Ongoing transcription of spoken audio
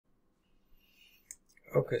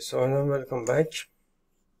Okay, so hello, welcome back.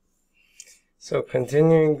 So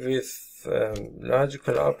continuing with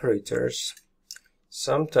logical operators,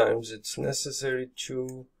 sometimes it's necessary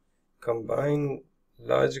to combine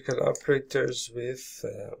logical operators with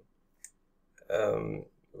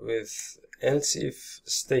else-if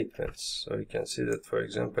statements. So you can see that, for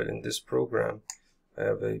example, in this program, I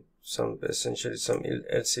have essentially some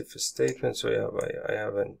else-if statements. So I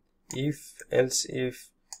have an if, else-if,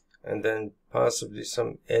 and then possibly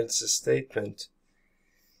some else statement,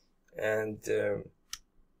 and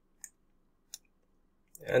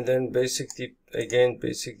then basically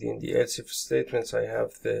in the else-if statements I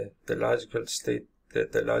have the logical state,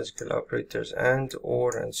 the logical operators and,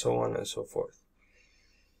 or, and so on and so forth.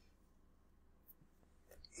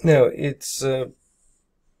 Now it's in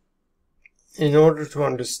order to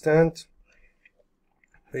understand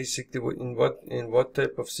basically in what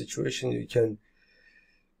type of situation you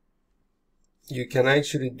can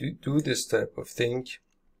actually do this type of thing,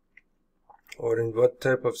 or in what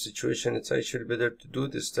type of situation it's actually better to do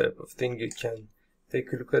this type of thing, you can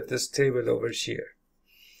take a look at this table over here.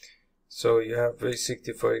 So you have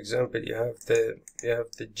basically, for example, you have the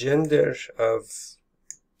gender of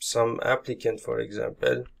some applicant, for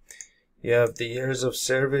example. You have the years of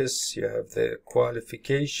service, you have the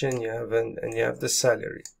qualification, and you have the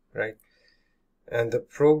salary, right? And the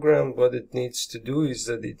program, what it needs to do is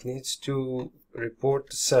that it needs to report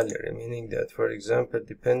the salary, meaning that, for example,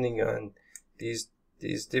 depending on these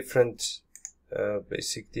different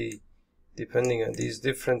depending on these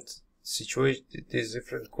different situations, these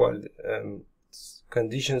different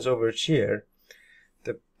conditions over here,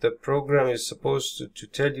 the program is supposed to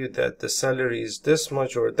tell you that the salary is this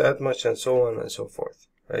much or that much, and so on and so forth,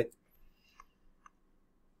 right?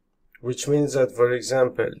 Which means that, for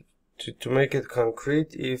example, to make it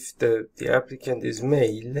concrete, if the applicant is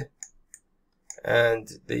male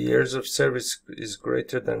and the years of service is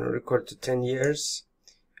greater than or equal to 10 years,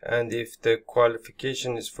 and if the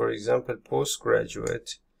qualification is, for example,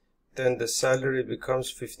 postgraduate, then the salary becomes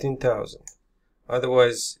 15,000.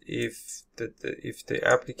 Otherwise, if the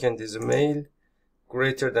applicant is a male,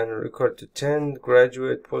 greater than or equal to 10,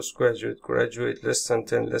 graduate, postgraduate, graduate, less than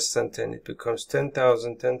 10, it becomes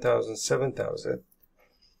 10,000, 10,000, 7,000.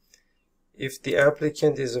 If the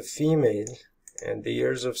applicant is a female and the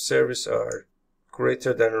years of service are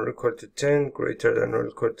greater than or equal to 10, greater than or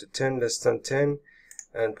equal to 10, less than 10,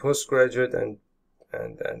 and postgraduate and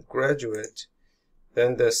graduate,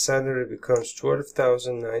 then the salary becomes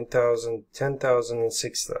 12,000, 9,000, 10,000, and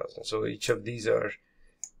 6,000. So each of these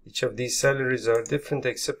salaries are different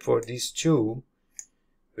except for these two,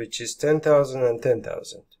 which is 10,000 and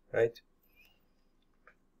 10,000, right?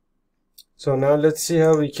 So now let's see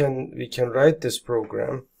how we can write this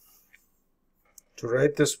program. To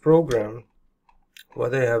write this program,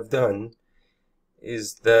 what I have done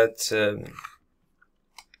is that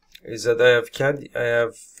I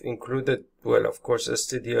have included, well, of course,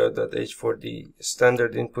 stdio.h for the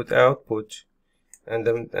standard input output, and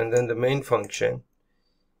then the main function,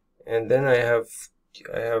 and then I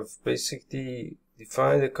have basically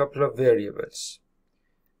defined a couple of variables.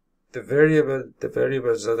 The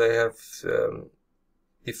variables that I have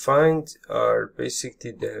defined are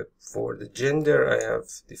basically for the gender I have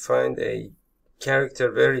defined a character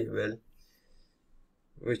variable,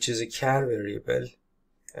 which is a char variable,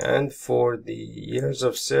 and for the years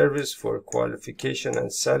of service, for qualification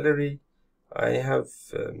and salary, I have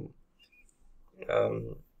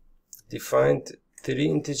defined 3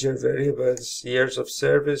 integer variables: years of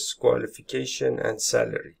service, qualification, and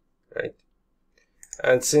salary, right?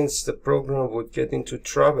 And since the program would get into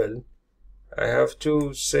trouble, I have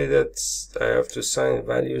to say that I have to assign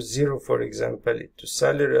value 0, for example, to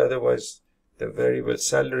salary. Otherwise, the variable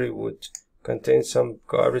salary would contain some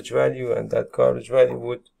garbage value, and that garbage value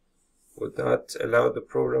would not allow the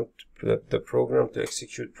program to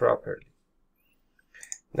execute properly.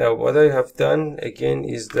 Now, what I have done again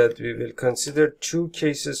is that we will consider 2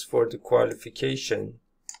 cases for the qualification.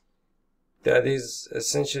 That is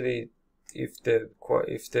essentially, if the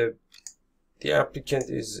applicant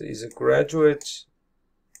is a graduate,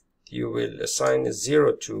 you will assign a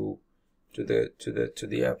 0 to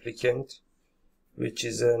the applicant, which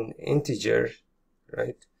is an integer,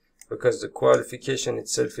 right? Because the qualification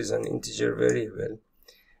itself is an integer variable.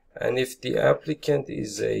 And if the applicant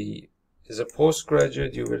is a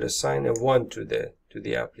postgraduate, you will assign a 1 to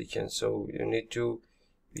the applicant. So you need to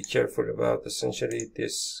be careful about essentially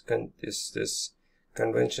this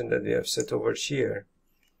convention that we have set over here.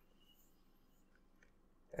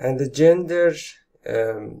 And the gender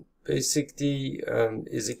basically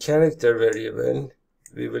is a character variable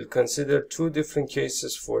we will consider two different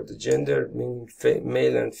cases for the gender, meaning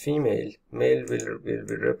male and female. Male will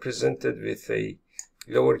be represented with a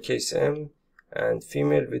lowercase m, and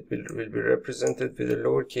female will be represented with a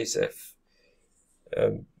lowercase f.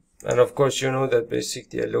 And of course, you know that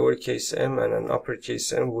basically a lowercase m and an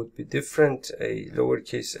uppercase m would be different. A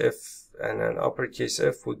lowercase f and an uppercase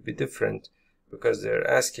f would be different because their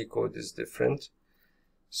ASCII code is different.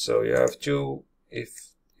 So you have to,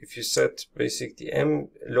 if you set basically m,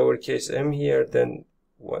 lowercase m here, then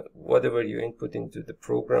whatever you input into the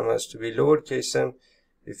program has to be lowercase m.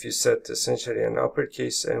 If you set essentially an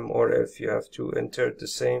uppercase m or f, you have to enter the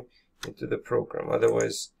same into the program.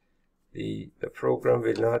 Otherwise, the program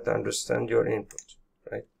will not understand your input,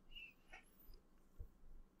 right?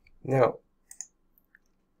 Now,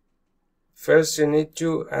 first you need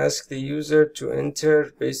to ask the user to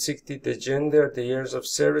enter basically the gender, the years of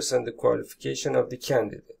service, and the qualification of the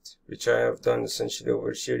candidate, which I have done essentially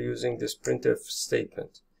over here using this printf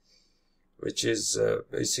statement, which is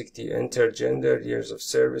basically enter gender, years of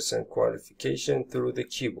service, and qualification through the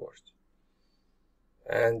keyboard.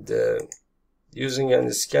 And using an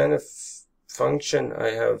scanf function,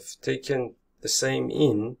 I have taken the same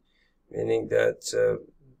in, meaning that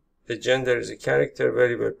the gender is a character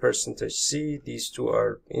variable %c. These two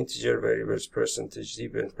are integer variables %d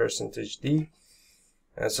and %d.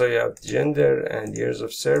 And so you have gender and years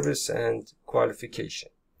of service and qualification,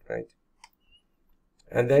 right?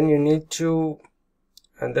 And then you need to,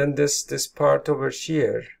 and then this part over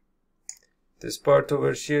here, this part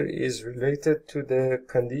over here is related to the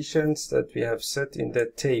conditions that we have set in the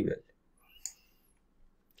table.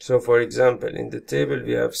 So for example, in the table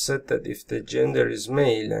we have said that if the gender is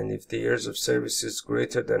male and if the years of service is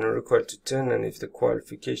greater than or equal to 10 and if the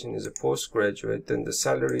qualification is a postgraduate, then the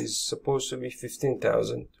salary is supposed to be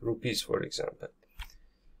 15,000 rupees, for example.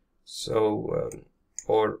 So,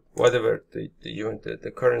 or whatever the unit,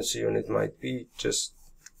 the currency unit might be, just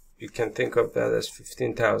you can think of that as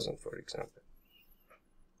 15,000, for example.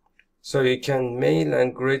 So you can male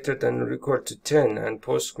and greater than or equal to 10, and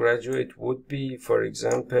postgraduate would be, for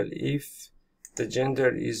example, if the gender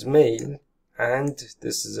is male and,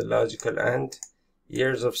 this is a logical and,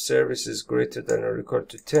 years of service is greater than or equal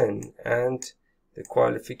to 10 and the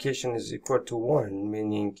qualification is equal to 1,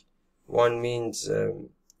 meaning 1 means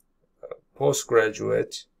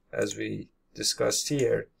postgraduate, as we discussed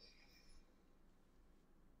here,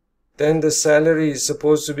 then the salary is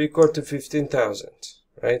supposed to be equal to 15,000,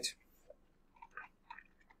 right?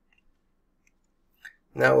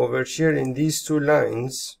 Now over here in these two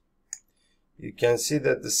lines, you can see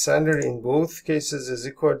that the salary in both cases is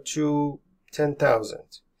equal to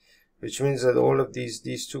 10,000, which means that all of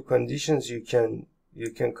these two conditions you can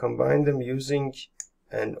combine them using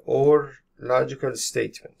an OR logical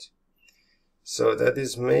statement. So that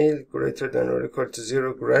is male greater than or equal to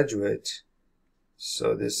 0 graduate.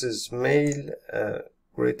 So this is male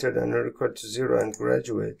greater than or equal to 0 and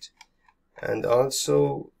graduate, and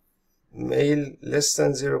also male less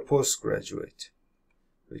than 0 postgraduate,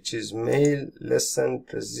 which is male less than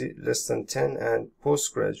 10 and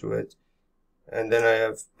postgraduate. And then I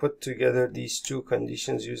have put together these two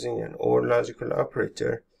conditions using an OR logical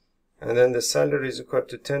operator, and then the salary is equal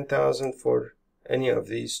to 10,000 for any of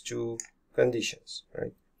these two conditions,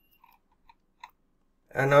 right?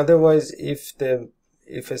 And otherwise, if the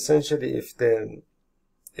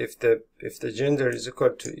gender is equal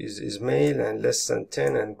to is male and less than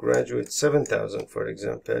 10 and graduate 7,000, for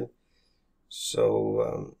example,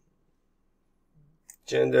 so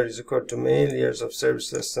gender is equal to male, years of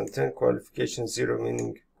service less than 10, qualification 0,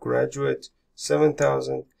 meaning graduate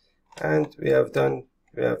 7,000, and we have done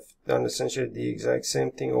essentially the exact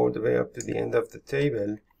same thing all the way up to the end of the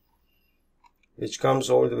table, which comes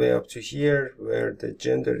all the way up to here, where the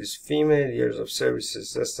gender is female, years of service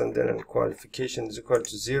is less than 10, and qualification is equal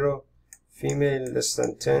to 0, female less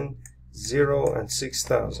than 10, 0, and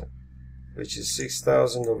 6,000, which is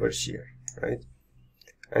 6,000 over here, right?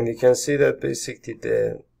 And you can see that basically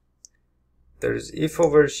there is if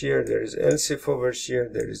over here, there is else if over here,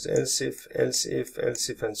 there is else if,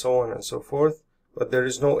 and so on and so forth, but there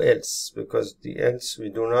is no else, because the else we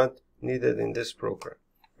do not need it in this program,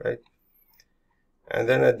 right? And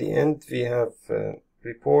then at the end we have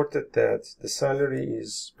reported that the salary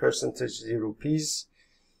is %d rupees,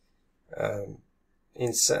 and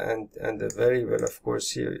the variable, of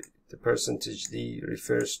course, here the %d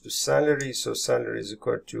refers to salary, so salary is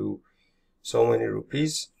equal to so many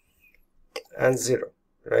rupees and 0,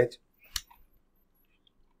 right?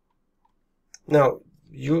 Now,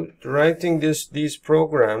 you writing these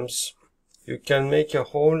programs, you can make a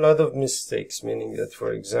whole lot of mistakes, meaning that,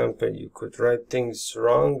 for example, you could write things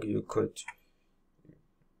wrong, you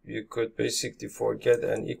could basically forget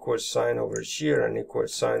an equal sign over here, an equal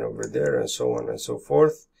sign over there, and so on and so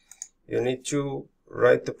forth. You need to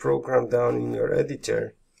write the program down in your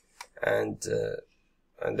editor, and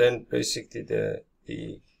then basically the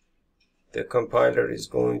compiler is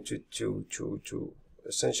going to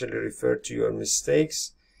essentially refer to your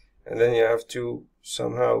mistakes, and then you have to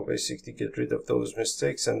somehow basically get rid of those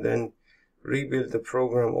mistakes and then rebuild the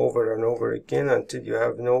program over and over again until you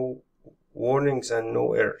have no warnings and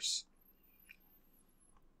no errors.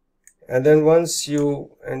 And then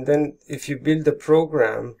if you build the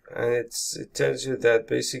program and it tells you that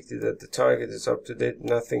basically that the target is up to date,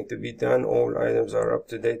 nothing to be done, all items are up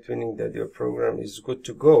to date, meaning that your program is good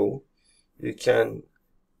to go, you can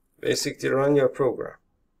basically run your program,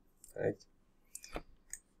 right?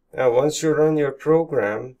 Now, once you run your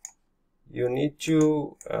program, you need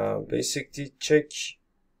to basically check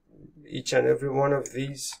each and every one of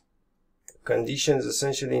these conditions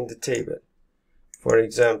essentially in the table. For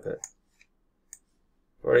example,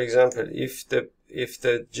 if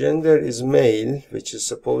the gender is male, which is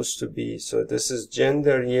supposed to be, so this is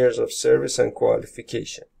gender, years of service, and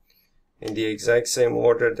qualification in the exact same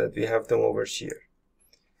order that we have them over here.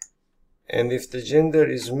 And if the gender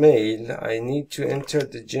is male, I need to enter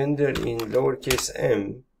the gender in lowercase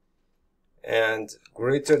m, and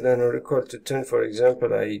greater than or equal to 10. For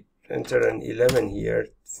example, I enter an 11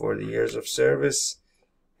 here for the years of service,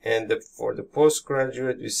 and for the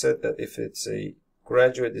postgraduate, we said that if it's a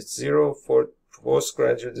graduate, it's 0, for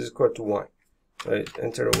postgraduate is equal to 1. So I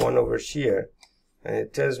enter a 1 over here, and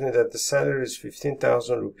it tells me that the salary is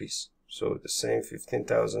 15,000 rupees. So the same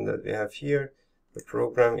 15,000 that we have here, the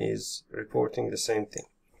program is reporting the same thing.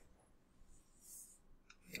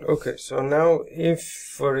 Okay, so now if,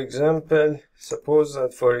 for example, suppose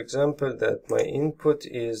that, for example, that my input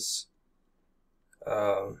is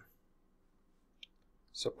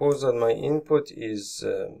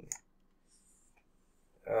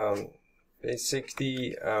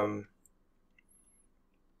basically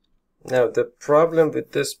now the problem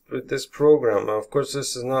with this program, of course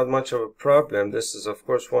this is not much of a problem, this is of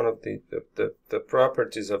course one of the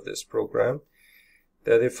properties of this program,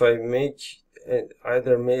 that if I make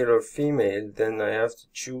either male or female, then I have to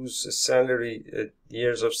choose a salary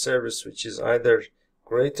years of service which is either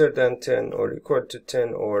greater than 10 or equal to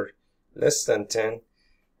 10 or less than 10,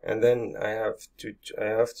 and then I have to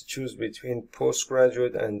choose between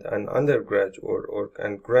postgraduate and undergraduate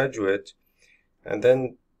and graduate, and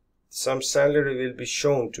then some salary will be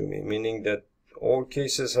shown to me, meaning that all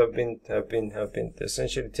cases have been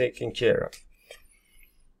essentially taken care of.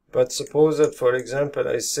 But suppose that, for example,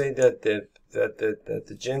 I say that the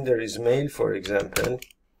gender is male, for example,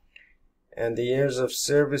 and the years of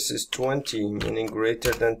service is 20, meaning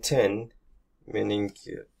greater than 10, meaning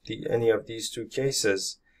any of these two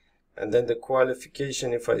cases, and then the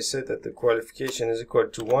qualification, if I say that the qualification is equal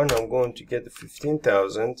to 1, I'm going to get the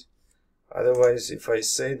 15,000. Otherwise, if I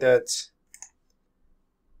say that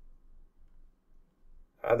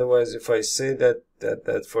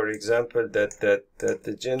for example that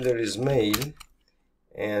the gender is male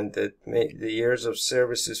and that the years of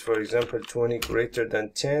service is, for example, 20 greater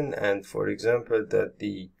than 10, and for example that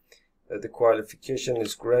the qualification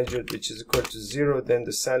is graduate, which is equal to 0, then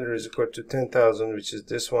the salary is equal to 10,000, which is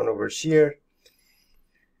this one over here.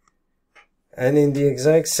 And in the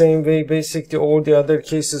exact same way, basically all the other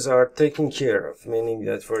cases are taken care of, meaning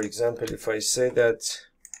that, for example, if I say that,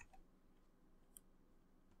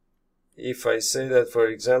 for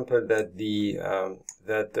example, that the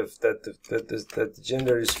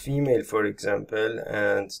gender is female, for example,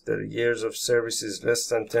 and the years of service is less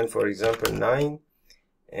than 10, for example, 9,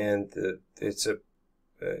 and it's a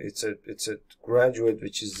graduate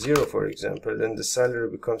which is 0, for example, then the salary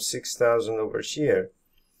becomes 6,000 over here.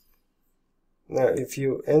 Now, if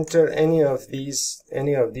you enter any of these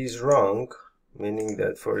wrong, meaning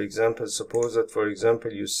that, for example, suppose that, for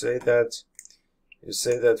example, you say that,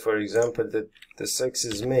 for example, that the sex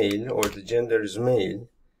is male or the gender is male,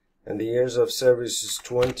 and the years of service is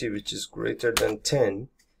 20, which is greater than 10,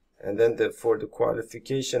 and then for the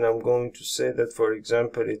qualification, I'm going to say that, for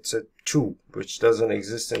example, it's a 2, which doesn't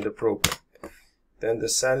exist in the program. Then the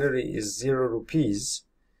salary is 0 rupees.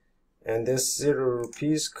 And this 0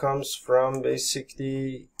 rupees comes from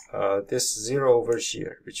basically this 0 over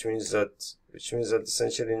here, which means that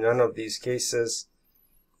essentially none of these cases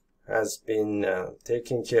has been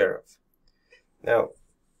taken care of. Now,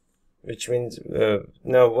 which means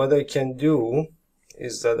now what I can do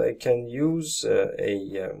is that I can use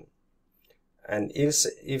an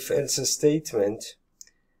if-else statement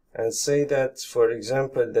and say that, for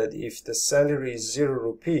example, that if the salary is 0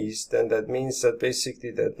 rupees, then that means that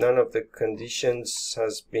basically that none of the conditions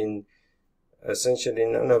has been, essentially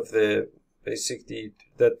none of the, basically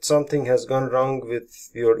that something has gone wrong with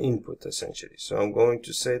your input, essentially. So I'm going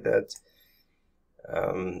to say that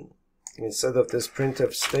instead of this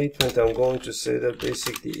printf statement, I'm going to say that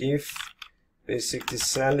basically if basically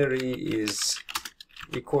salary is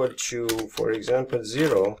equal to, for example,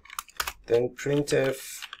 0, then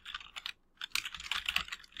printf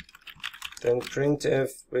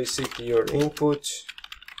basically your input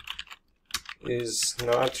is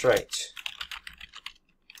not right.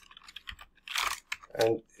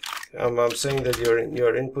 And I'm saying that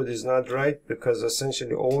your input is not right because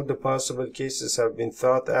essentially all the possible cases have been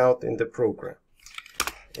thought out in the program.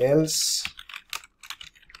 Else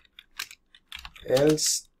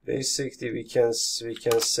basically we can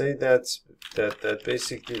say that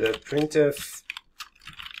basically that printf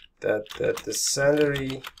that the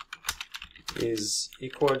salary is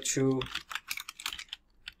equal to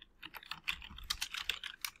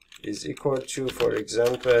for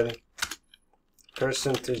example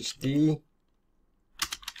 %d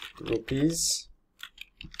rupees,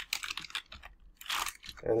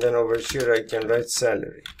 and then over here I can write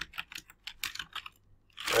salary,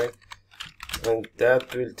 right? And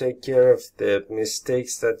that will take care of the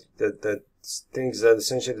mistakes that things that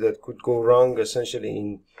essentially that could go wrong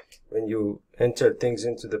essentially when you enter things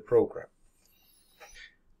into the program.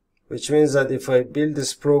 Which means that if I build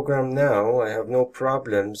this program now, I have no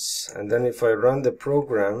problems, and then if I run the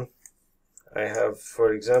program, I have,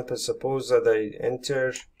 for example, suppose that I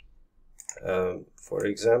enter, for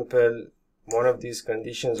example, one of these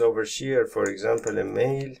conditions over here, for example, a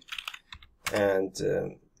male, and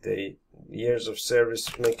the years of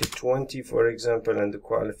service make it 20, for example, and the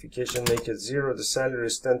qualification make it 0, the salary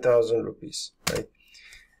is 10,000 rupees, right?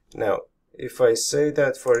 Now, if I say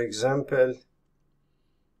that, for example,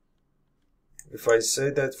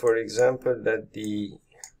 that the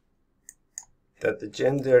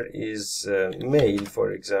gender is male,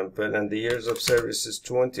 for example, and the years of service is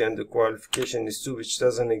 20 and the qualification is 2, which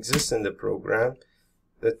doesn't exist in the program,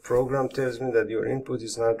 that program tells me that your input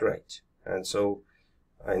is not right. And so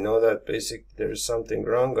I know that basically there is something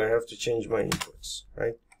wrong, I have to change my inputs,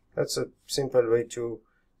 right? That's a simple way to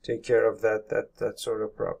take care of that sort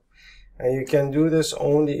of problem. And you can do this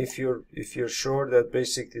only if you're sure that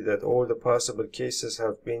basically that all the possible cases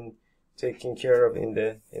have been taken care of in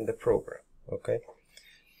the program.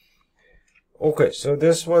 Okay, so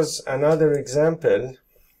this was another example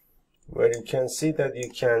where you can see that you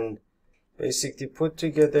can basically put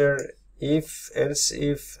together if, else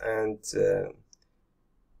if, and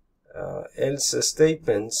else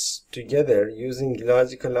statements together using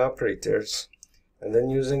logical operators, and then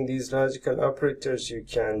using these logical operators you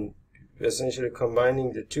can essentially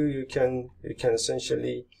combining the two, you can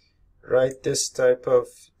essentially write this type of,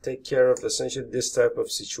 take care of essentially this type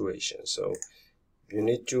of situation. So you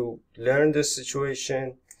need to learn this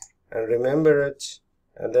situation and remember it,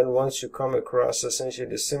 and then once you come across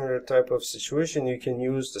essentially a similar type of situation, you can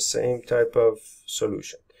use the same type of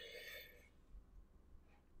solution.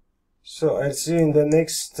 So I'll see you in the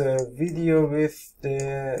next video with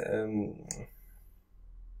the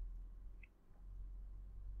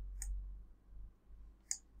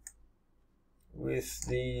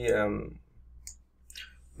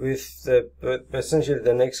essentially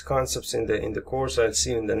the next concepts in the course. I'll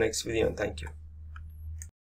see you in the next video, and thank you.